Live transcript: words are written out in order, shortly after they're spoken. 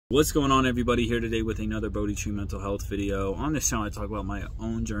What's going on, everybody? Here today with another Bodhi Tree mental health video. On this channel I talk about my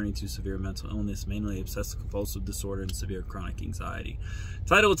own journey to severe mental illness, mainly obsessive compulsive disorder and severe chronic anxiety.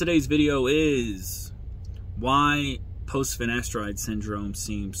 Title of today's video is Why Post Finasteride Syndrome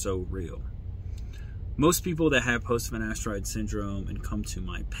Seems So Real. Most people that have post Finasteride syndrome and come to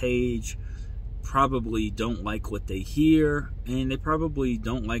my page probably don't like what they hear, and they probably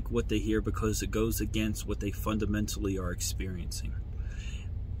don't like what they hear because it goes against what they fundamentally are experiencing.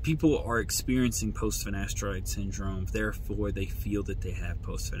 People are experiencing post Finasteride syndrome, therefore they feel that they have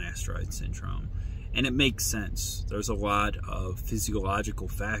post Finasteride syndrome. And it makes sense. There's a lot of physiological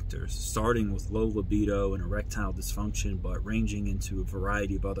factors, starting with low libido and erectile dysfunction, but ranging into a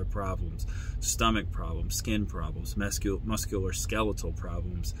variety of other problems: stomach problems, skin problems, musculoskeletal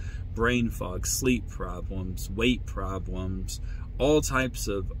problems, brain fog, sleep problems, weight problems, all types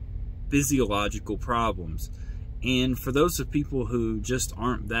of physiological problems. And for those of people who just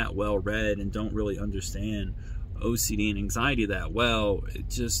aren't that well read and don't really understand OCD and anxiety that well, it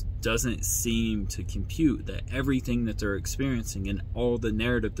just doesn't seem to compute that everything that they're experiencing and all the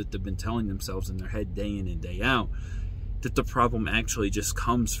narrative that they've been telling themselves in their head day in and day out, that the problem actually just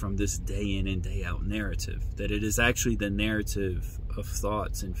comes from this day in and day out narrative, that it is actually the narrative of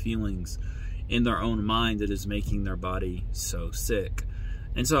thoughts and feelings in their own mind that is making their body so sick.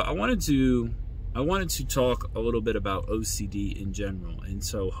 And so I wanted to talk a little bit about OCD in general, and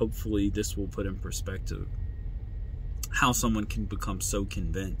so hopefully this will put in perspective how someone can become so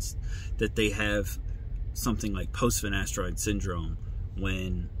convinced that they have something like post Finasteride syndrome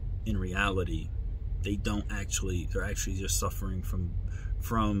when in reality they don't actually. They're actually just suffering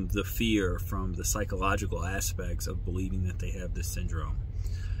from the fear, from the psychological aspects of believing that they have this syndrome.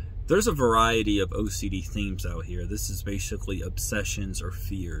 There's a variety of OCD themes out here. This is basically obsessions or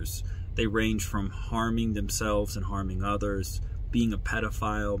fears. They range from harming themselves and harming others, being a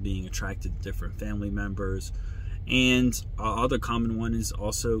pedophile, being attracted to different family members, and other common one is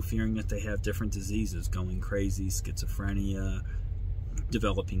also fearing that they have different diseases, going crazy, schizophrenia,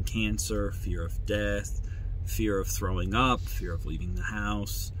 developing cancer, fear of death, fear of throwing up, fear of leaving the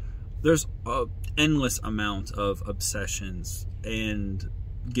house. There's an endless amount of obsessions and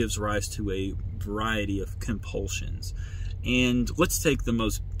gives rise to a variety of compulsions. And let's take the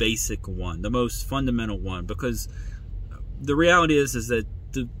most basic one, the most fundamental one, because the reality is that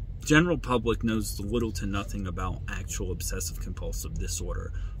the general public knows little to nothing about actual obsessive compulsive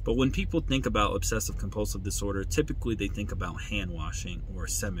disorder. But when people think about obsessive compulsive disorder, typically they think about hand washing or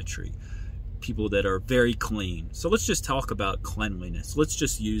symmetry, people that are very clean. So let's just talk about cleanliness. Let's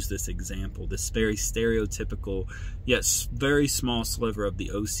just use this example, this very stereotypical yet very small sliver of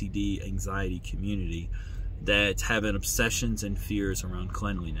the OCD anxiety community that have obsessions and fears around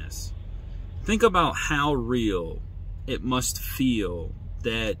cleanliness. Think about how real it must feel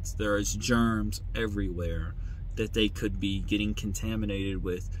that there is germs everywhere, that they could be getting contaminated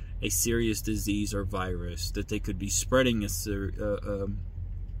with a serious disease or virus, that they could be spreading a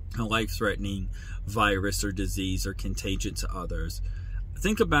life-threatening virus or disease or contagion to others.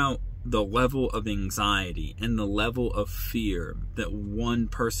 Think about the level of anxiety and the level of fear that one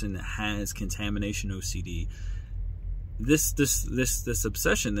person that has contamination OCD, this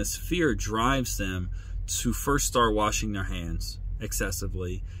obsession, this fear drives them to first start washing their hands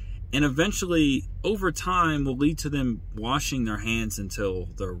excessively, and eventually over time will lead to them washing their hands until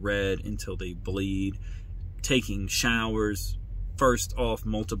they're red, until they bleed, taking showers, first off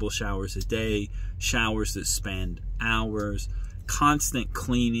multiple showers a day, showers that span hours, constant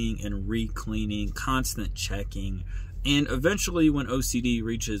cleaning and re-cleaning, constant checking, and eventually when OCD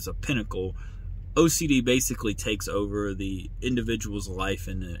reaches a pinnacle, OCD basically takes over the individual's life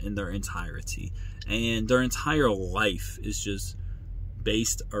in their entirety, and their entire life is just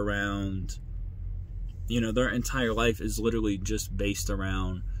based around, their entire life is literally just based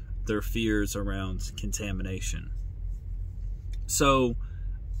around their fears around contamination. So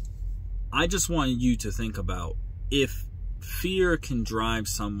I just want you to think about, if fear can drive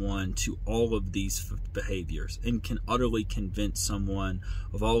someone to all of these behaviors and can utterly convince someone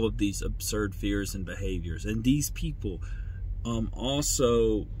of all of these absurd fears and behaviors, and these people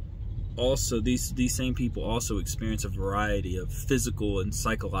these same people also experience a variety of physical and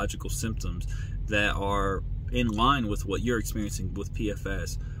psychological symptoms that are in line with what you're experiencing with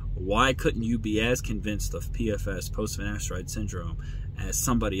PFS, why couldn't you be as convinced of PFS, post Finasteride syndrome, as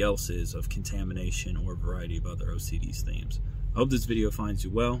somebody else is of contamination or a variety of other OCD themes? I hope this video finds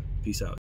you well. Peace out.